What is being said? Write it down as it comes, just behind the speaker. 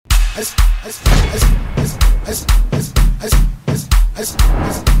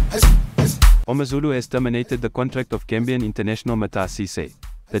Omazulu has terminated the contract of Gambian international Matar Cisse.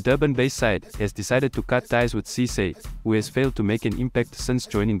 The Durban-based side has decided to cut ties with Cisse, who has failed to make an impact since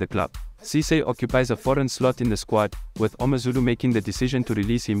joining the club. Cisse occupies a foreign slot in the squad, with Omazulu making the decision to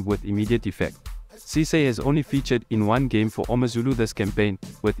release him with immediate effect. Cisse has only featured in one game for Omazulu this campaign,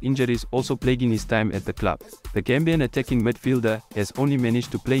 with injuries also plaguing his time at the club. The Gambian attacking midfielder has only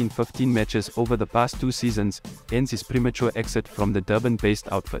managed to play in 15 matches over the past 2 seasons, hence his premature exit from the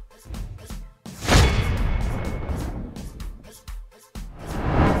Durban-based outfit.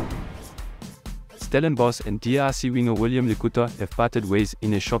 Stellenbosch and DRC winger William Likuta have parted ways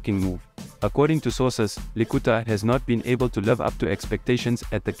in a shocking move. According to sources, Likuta has not been able to live up to expectations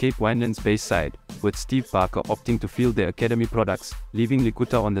at the Cape Winelands-based side, with Steve Barker opting to field their academy products, leaving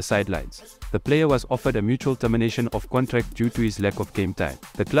Likuta on the sidelines. The player was offered a mutual termination of contract due to his lack of game time.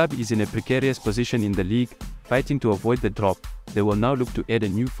 The club is in a precarious position in the league, fighting to avoid the drop. They will now look to add a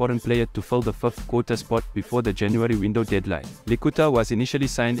new foreign player to fill the 5th quota spot before the January window deadline. Likuta was initially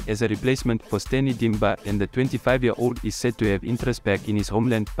signed as a replacement for Stanley Dimba, and the 25-year-old is said to have interest back in his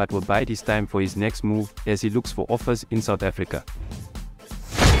homeland but will bide his time for his next move as he looks for offers in South Africa.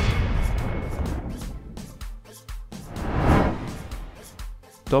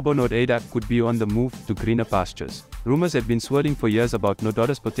 Tobo Nodeida could be on the move to greener pastures. Rumours have been swirling for years about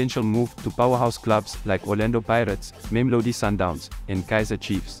Nodeida's potential move to powerhouse clubs like Orlando Pirates, Mamelodi Sundowns, and Kaizer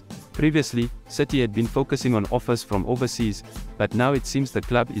Chiefs. Previously, City had been focusing on offers from overseas, but now it seems the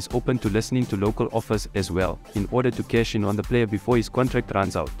club is open to listening to local offers as well, in order to cash in on the player before his contract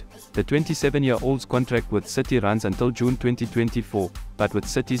runs out. The 27-year-old's contract with City runs until June 2024, but with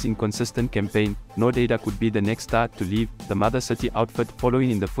City's inconsistent campaign, Nodeida could be the next star to leave the Mother City outfit, following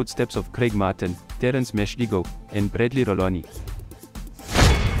in the footsteps of Craig Martin, Terence Meshdigo, and Bradley Roloni.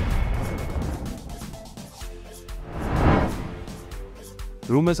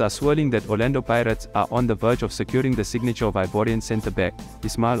 Rumours are swirling that Orlando Pirates are on the verge of securing the signature of Ivorian centre-back,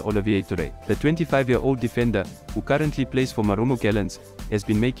 Ismael Olivier Toure. The 25-year-old defender, who currently plays for Marumo Gallants, has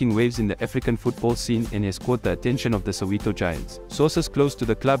been making waves in the African football scene and has caught the attention of the Soweto Giants. Sources close to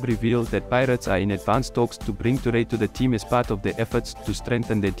the club reveal that Pirates are in advanced talks to bring Toure to the team as part of their efforts to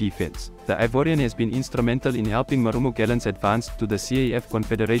strengthen their defense. The Ivorian has been instrumental in helping Marumo Gallants advance to the CAF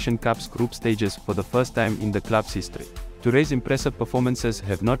Confederation Cup's group stages for the first time in the club's history. Toure's impressive performances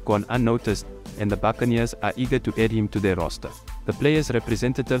have not gone unnoticed, and the Buccaneers are eager to add him to their roster. The player's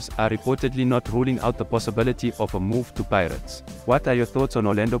representatives are reportedly not ruling out the possibility of a move to Pirates. What are your thoughts on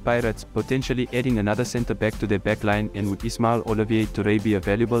Orlando Pirates potentially adding another centre-back to their backline, and would Ismael Olivier Toure be a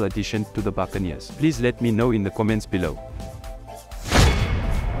valuable addition to the Buccaneers? Please let me know in the comments below.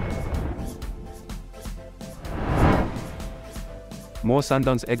 More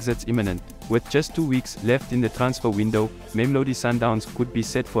Sundowns exits imminent. With just 2 weeks left in the transfer window, Mamelodi Sundowns could be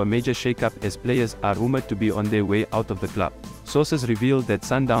set for a major shake-up as players are rumoured to be on their way out of the club. Sources reveal that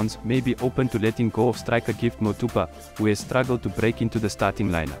Sundowns may be open to letting go of striker Gift Motupa, who has struggled to break into the starting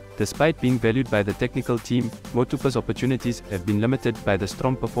lineup. Despite being valued by the technical team, Motupa's opportunities have been limited by the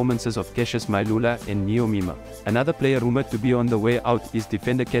strong performances of Cassius Mailula and Neo Mima. Another player rumoured to be on the way out is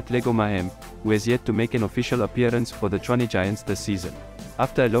defender Katlego Maham, who has yet to make an official appearance for the Tshwane Giants this season.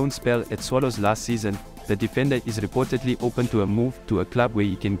 After a loan spell at Swallows last season, the defender is reportedly open to a move to a club where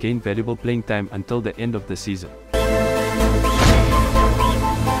he can gain valuable playing time until the end of the season.